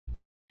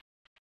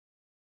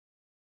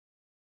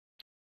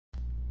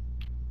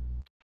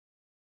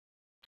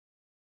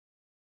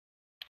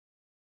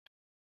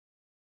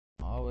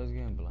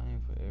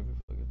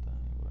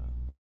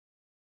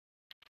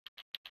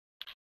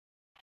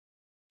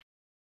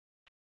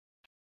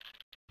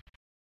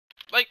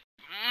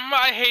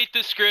I hate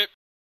this script.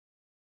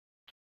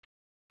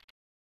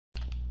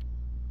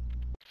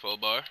 Full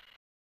bar.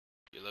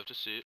 You love to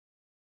see it.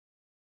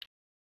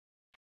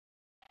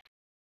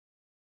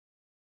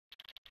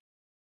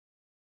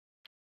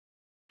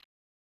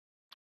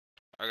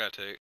 I gotta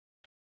take.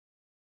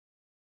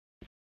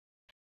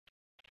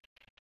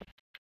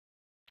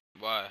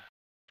 Why?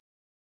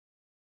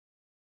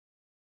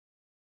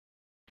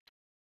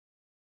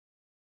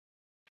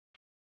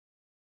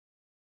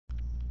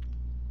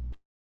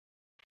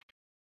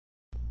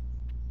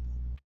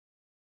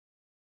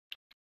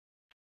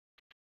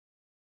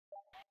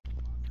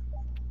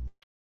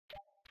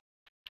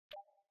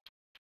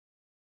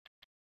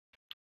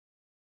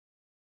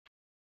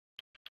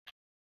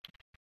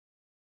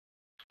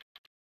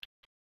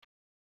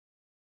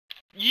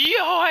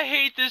 Yo, I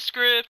hate this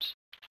script.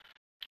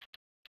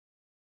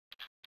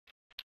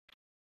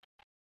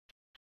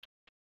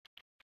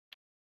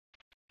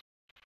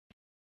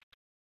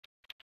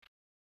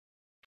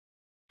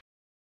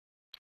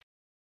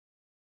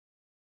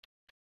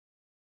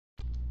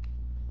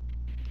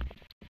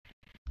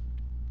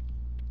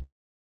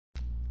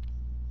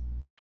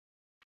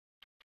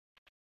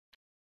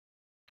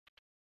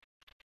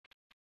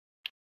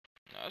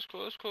 No, that's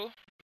cool, that's cool.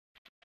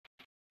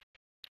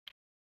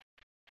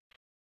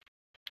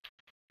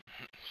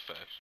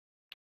 Facts.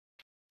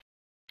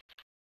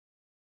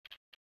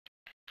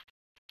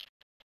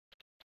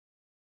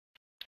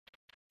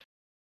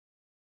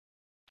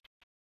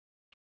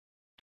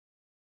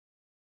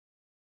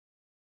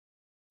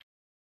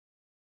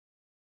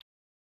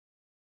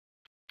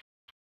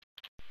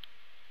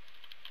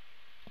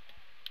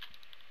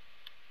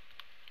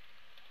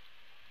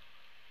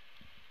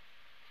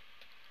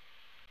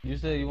 You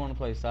said you want to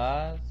play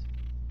sides?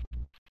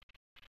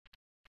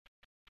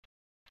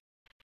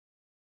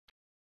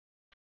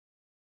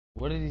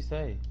 What did he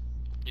say?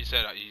 He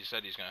said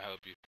he's gonna help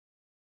you.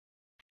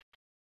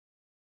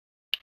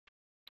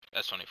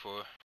 That's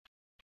 24.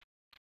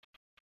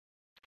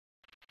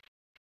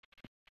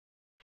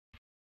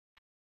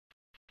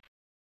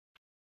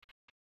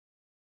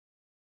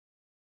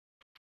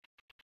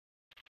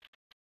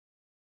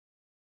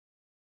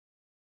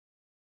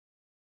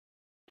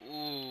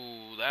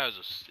 Ooh, that was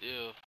a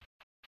steal.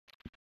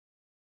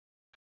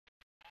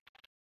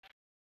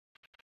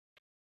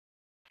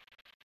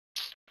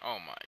 Oh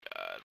my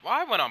god.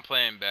 Why when I'm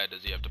playing bad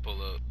does he have to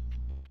pull up?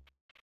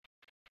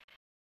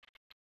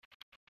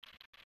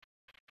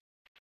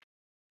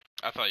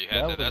 I thought you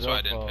had that. That's why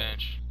I didn't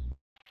pinch.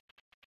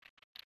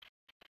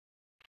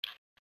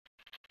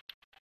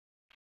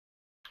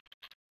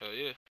 Hell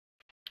yeah.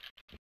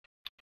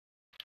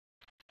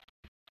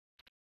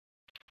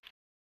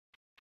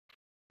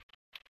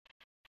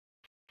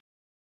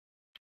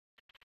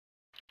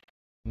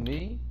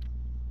 Me?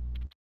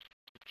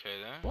 Okay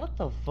then. What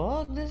the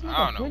fuck? This I nigga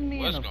don't putting know me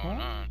in what's a going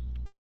corner? on.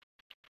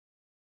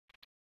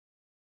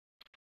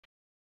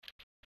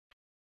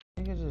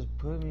 Nigga just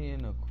put me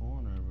in a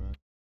corner, bro.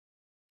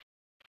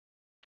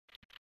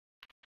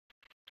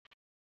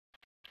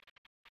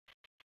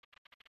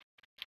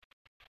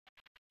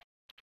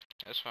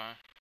 That's fine.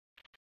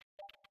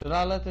 Should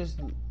I let this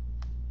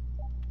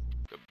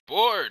Good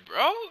board,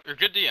 bro. Or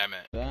good D, I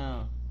meant.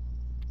 down?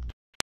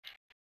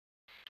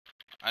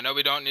 I know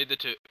we don't need the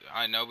 2.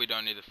 I know we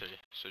don't need the 3.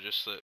 So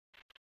just slip.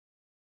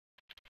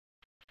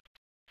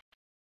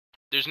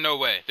 There's no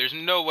way. There's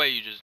no way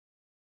you just...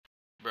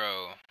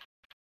 Bro.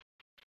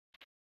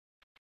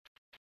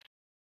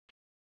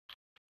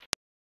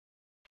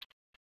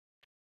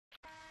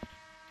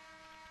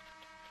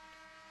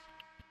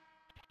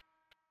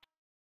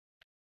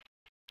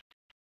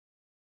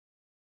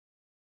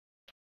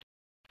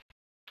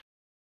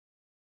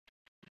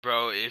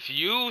 Bro, if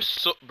you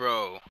so...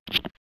 Bro.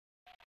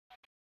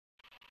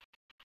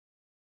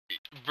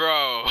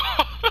 Bro.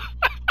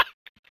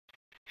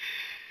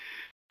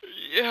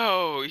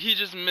 Yo, he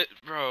just missed...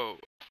 Bro.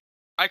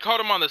 I caught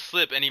him on the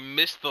slip and he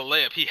missed the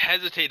layup. He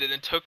hesitated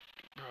and took...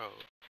 Bro.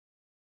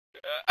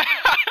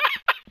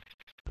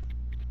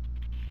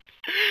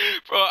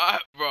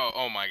 Bro,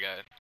 oh my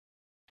god.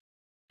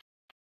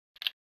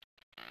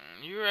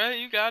 You right,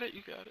 you got it,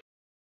 you got it.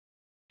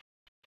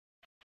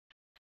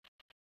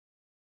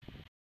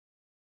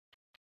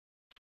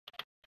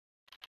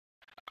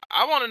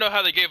 I want to know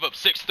how they gave up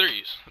 6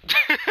 threes.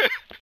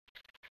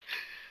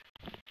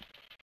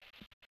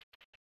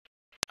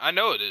 I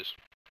know it is.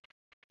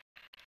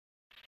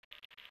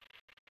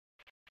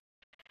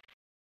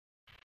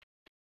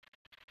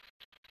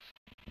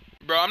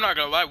 Bro, I'm not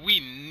gonna lie,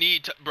 we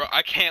need to... Bro,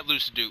 I can't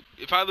lose to dupe.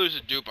 If I lose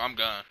to dupe, I'm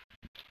gone.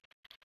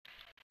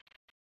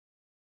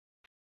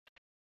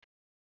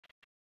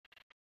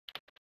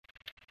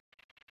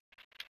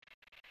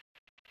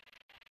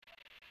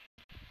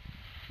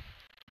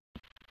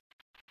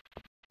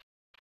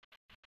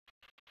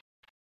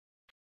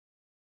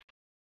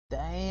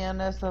 Damn,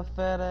 that's a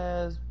fat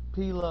ass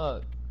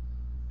P-Luck.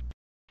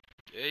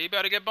 Yeah, you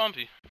better get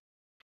bumpy.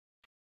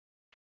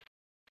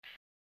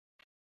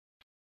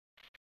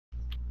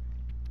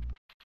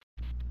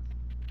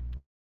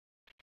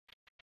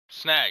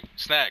 Snag,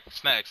 snag,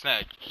 snag,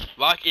 snag.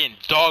 Lock in.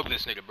 Dog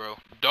this nigga, bro.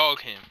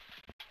 Dog him.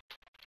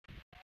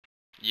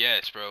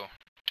 Yes, bro.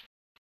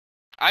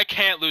 I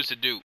can't lose to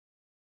Duke.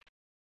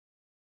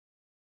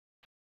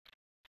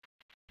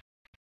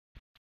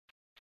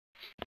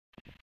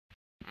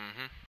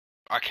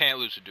 I can't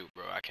lose to Duke,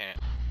 bro. I can't.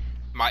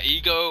 My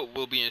ego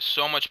will be in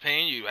so much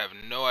pain, you have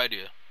no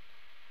idea.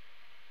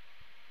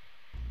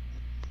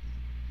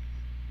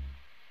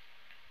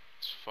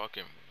 It's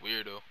fucking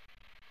weirdo.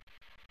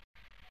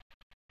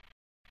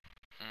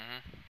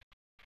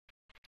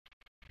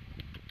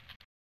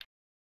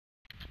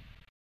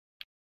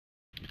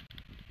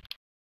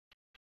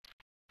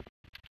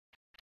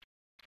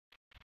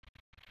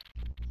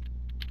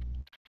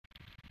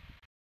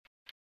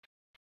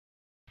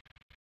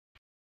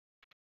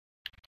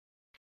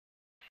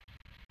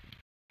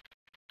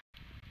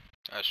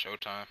 That's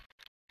showtime.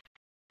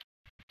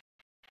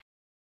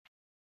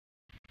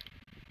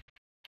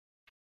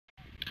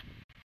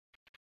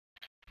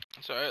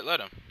 It's alright, let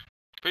him.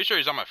 Pretty sure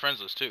he's on my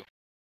friends list too.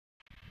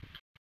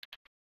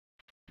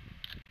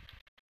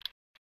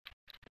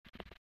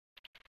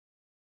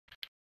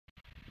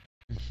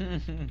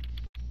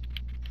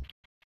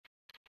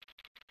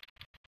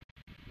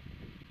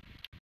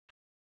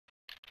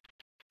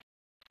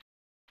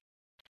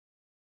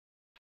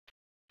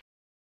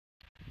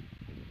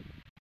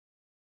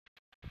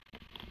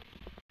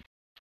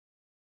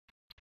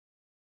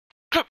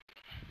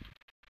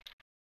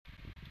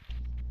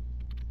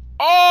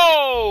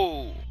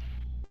 Oh!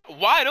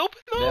 Wide open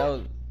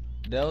though?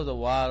 That was a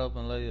wide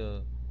open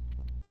layup.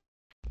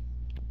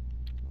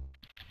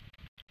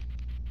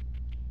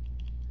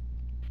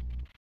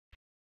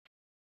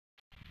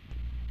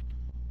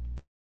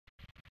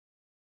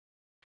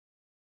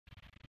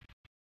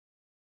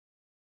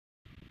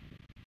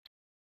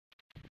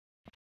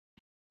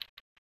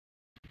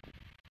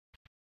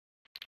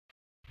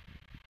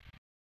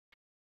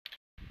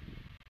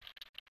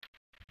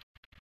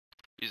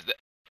 He's the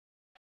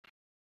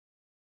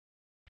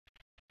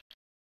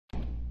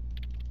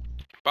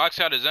box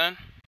out is in.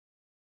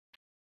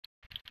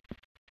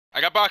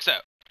 I got box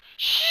out.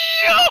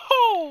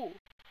 Yo!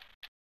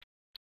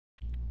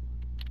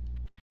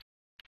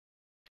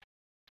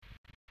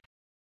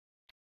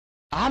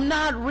 I'm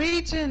not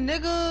reaching,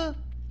 nigga.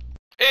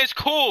 It's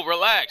cool,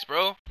 relax,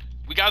 bro.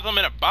 We got them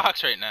in a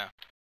box right now.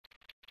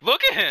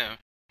 Look at him.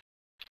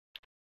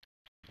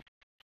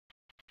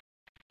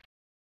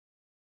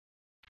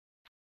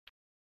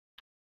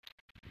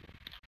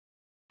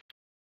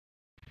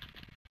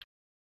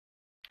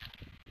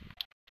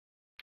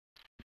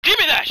 Give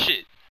me that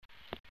shit.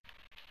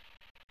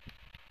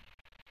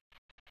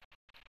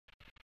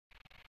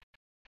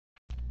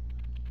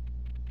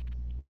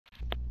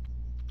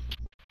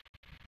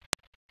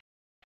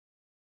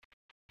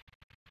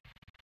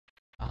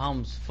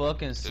 I'm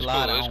fucking It's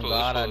sliding. cool, it's On cool,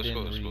 God, I it's didn't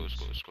cool, it's cool, reach. it's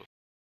cool, it's cool.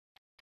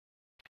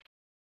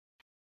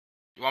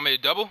 You want me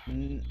to double?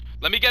 Mm.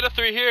 Let me get a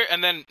 3 here,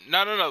 and then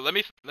no. Let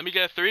me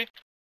get a 3.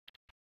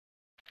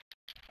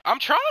 I'm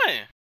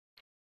trying.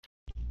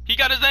 He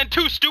got his end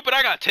too. Stupid.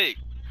 I got take.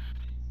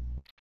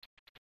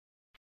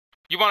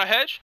 You want a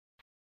hedge?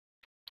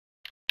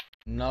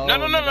 No, No.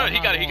 nigga, He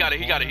got it.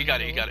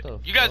 What the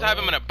You guys have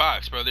him in a fuck?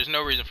 box, bro. There's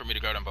no reason for me to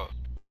guard him both.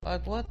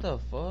 Like, what the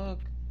fuck?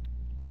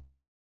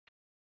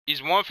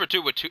 He's 1 for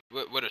 2 with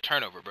a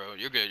turnover, bro.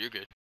 You're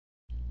good.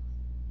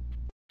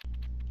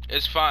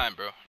 It's fine,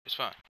 bro. It's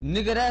fine.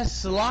 Nigga, that's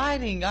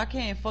sliding. I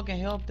can't fucking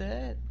help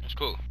that. It's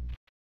cool.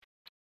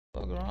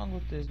 What's wrong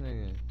with this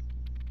nigga? Am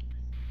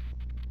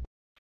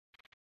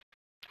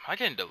I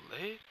getting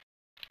delayed?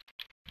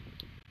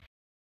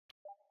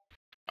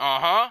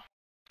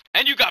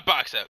 And you got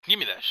box out. Give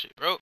me that shit,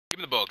 bro. Give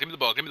me the ball.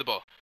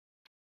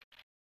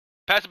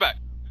 Pass it back.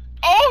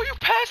 Oh, you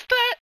passed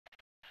that?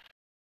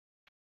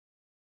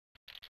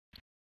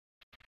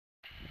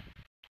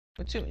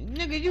 But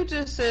nigga, you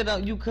just said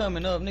you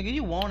coming up, nigga.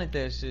 You wanted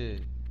that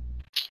shit.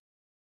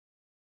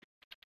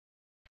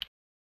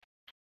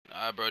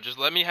 Nah, bro. Just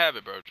let me have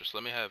it, bro.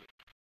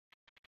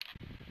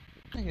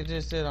 Nigga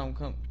just said I'm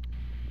coming.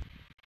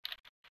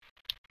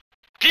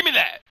 Give me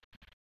that.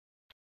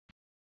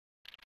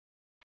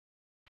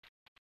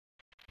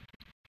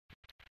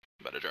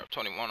 Better drop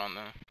 21 on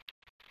that.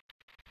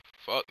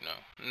 Fuck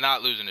no.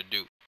 Not losing to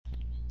Duke.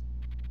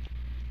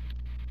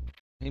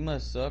 He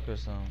must suck or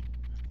something.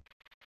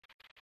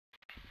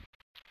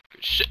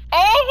 Good shit.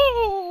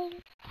 Oh!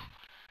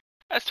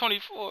 That's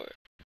 24.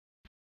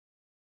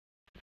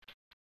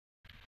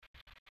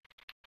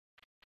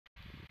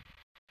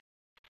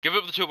 Give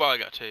up the 2 ball I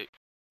got tape.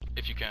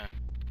 If you can.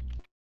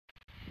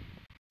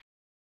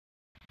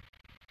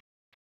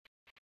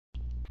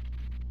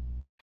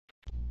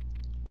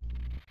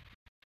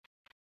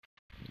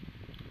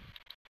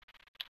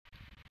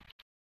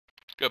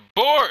 Good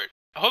board.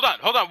 Hold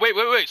on.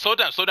 Wait. Slow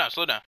down.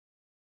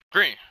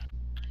 Green.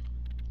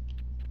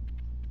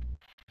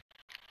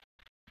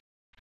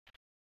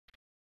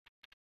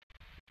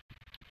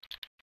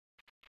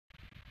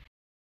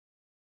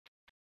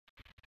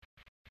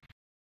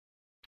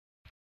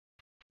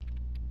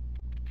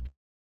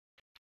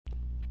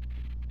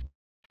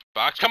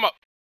 Box, come up.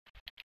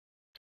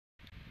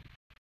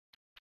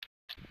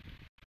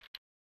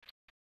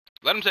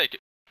 Let him take it.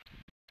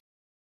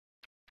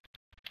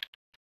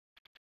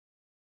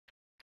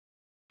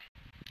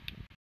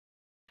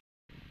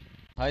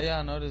 How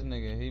y'all know this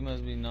nigga? He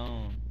must be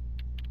known.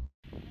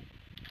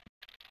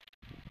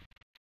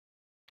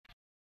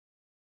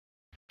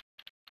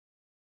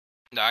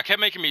 Nah, I kept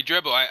making me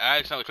dribble. I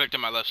accidentally clicked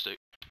on my left stick.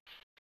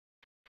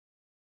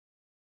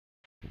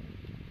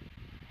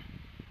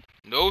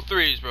 No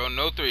threes, bro.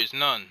 No threes.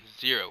 None.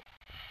 0.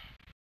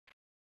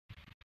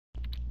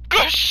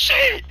 Good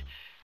shit!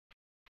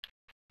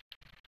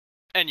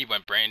 And you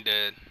went brain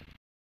dead.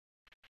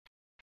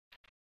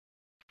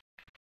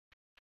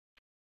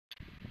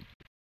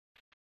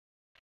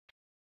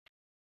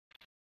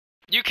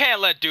 You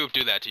can't let Dupe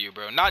do that to you,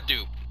 bro. Not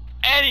Dupe.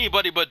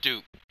 Anybody but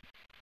Dupe.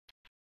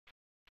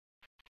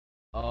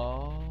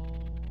 Oh.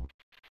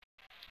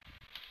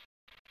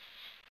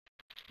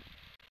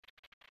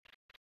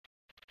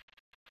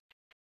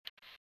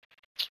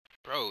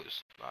 Bro,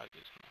 it's like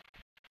it's...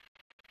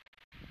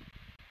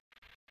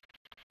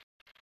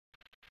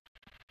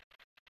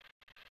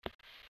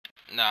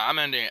 Nah, I'm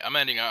ending.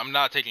 I'm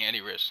not taking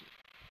any risks.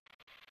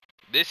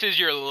 This is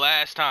your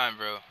last time,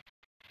 bro.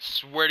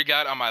 Swear to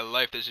God on my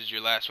life, this is your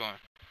last one.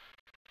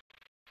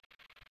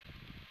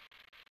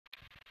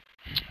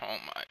 Oh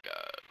my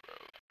God, bro.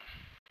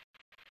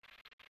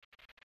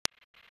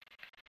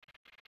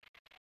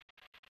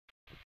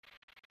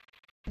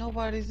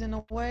 Nobody's in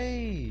the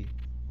way.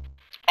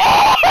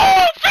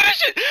 Oh!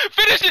 Finish it!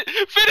 Finish it!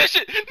 Finish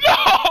it!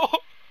 No!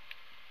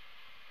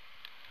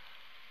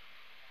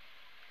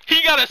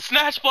 He got a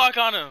snatch block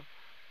on him.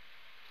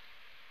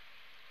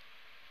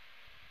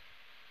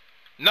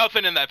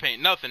 Nothing in that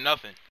paint. Nothing.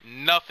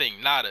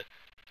 Nada.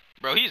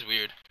 Bro, he's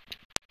weird.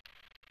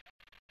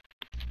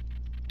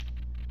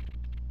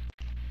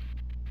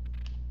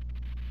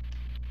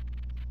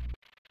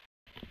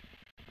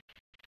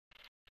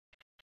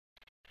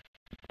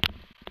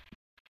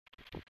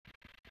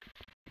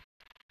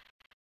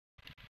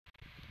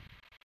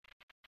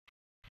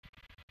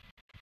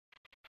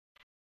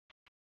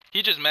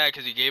 He just mad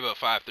because he gave up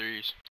 5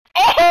 threes.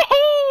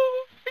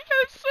 Oh!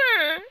 Yes,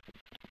 sir.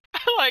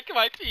 I like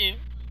my team.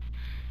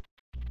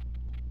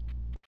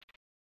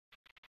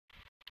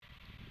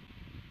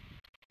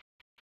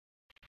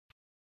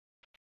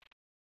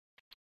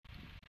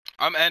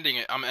 I'm ending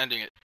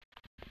it.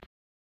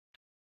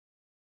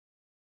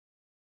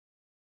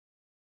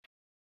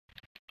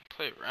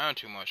 Play around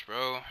too much,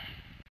 bro.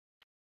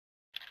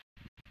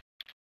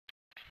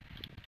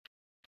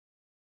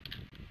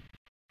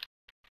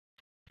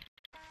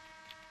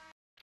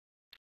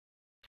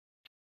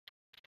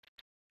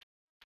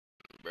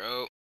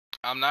 Bro,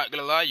 I'm not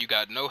gonna lie. You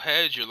got no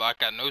hedge, your lock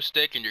got no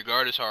stick, and your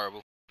guard is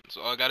horrible. That's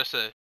all I gotta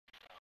say.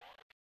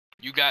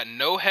 You got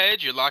no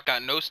hedge, your lock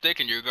got no stick,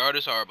 and your guard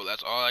is horrible.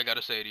 That's all I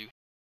gotta say to you.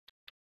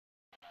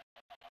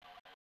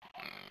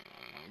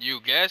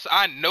 You guess?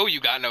 I know you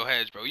got no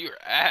hedge, bro. You're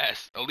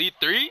ass. Elite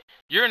 3?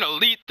 You're an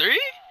Elite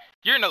 3?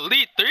 You're an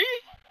Elite 3?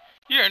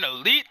 You're an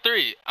Elite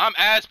 3. I'm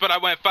ass, but I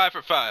went 5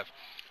 for 5.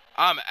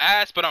 I'm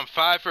ass, but I'm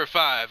 5 for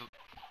 5.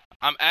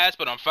 I'm ass,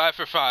 but I'm 5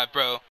 for 5,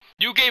 bro.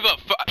 You gave up,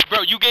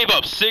 bro. You gave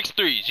up 6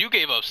 threes. You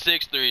gave up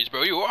 6 threes,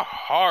 bro. You are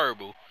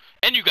horrible.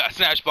 And you got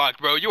snatch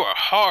blocked, bro. You are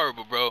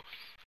horrible, bro.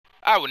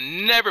 I would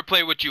never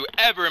play with you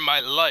ever in my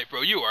life,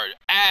 bro. You are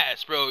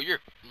ass, bro.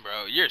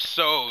 You're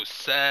so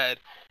sad.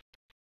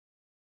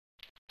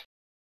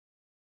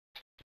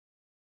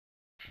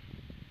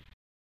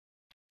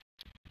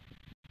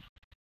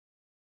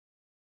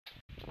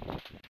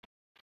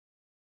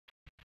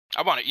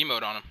 I want to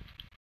emote on him.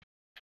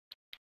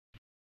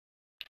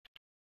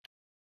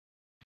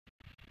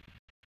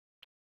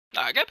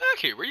 Nah, get back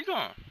here. Where you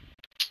going?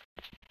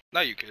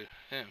 No, you could.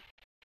 Him.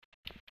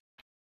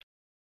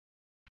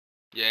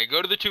 Yeah,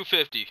 go to the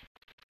 250.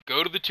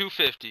 Go to the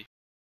 250.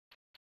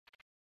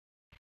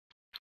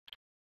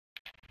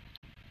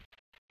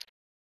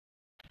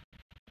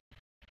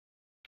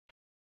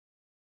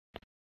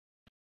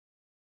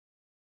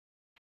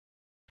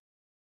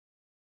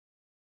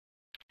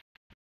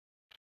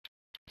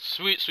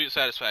 Sweet, sweet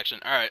satisfaction.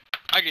 Alright,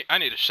 I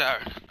need a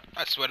shower.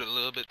 I sweated a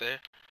little bit there.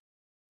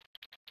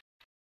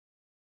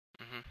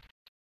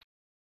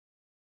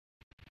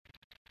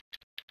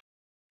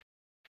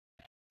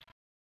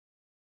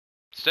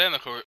 Stay in the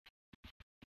court.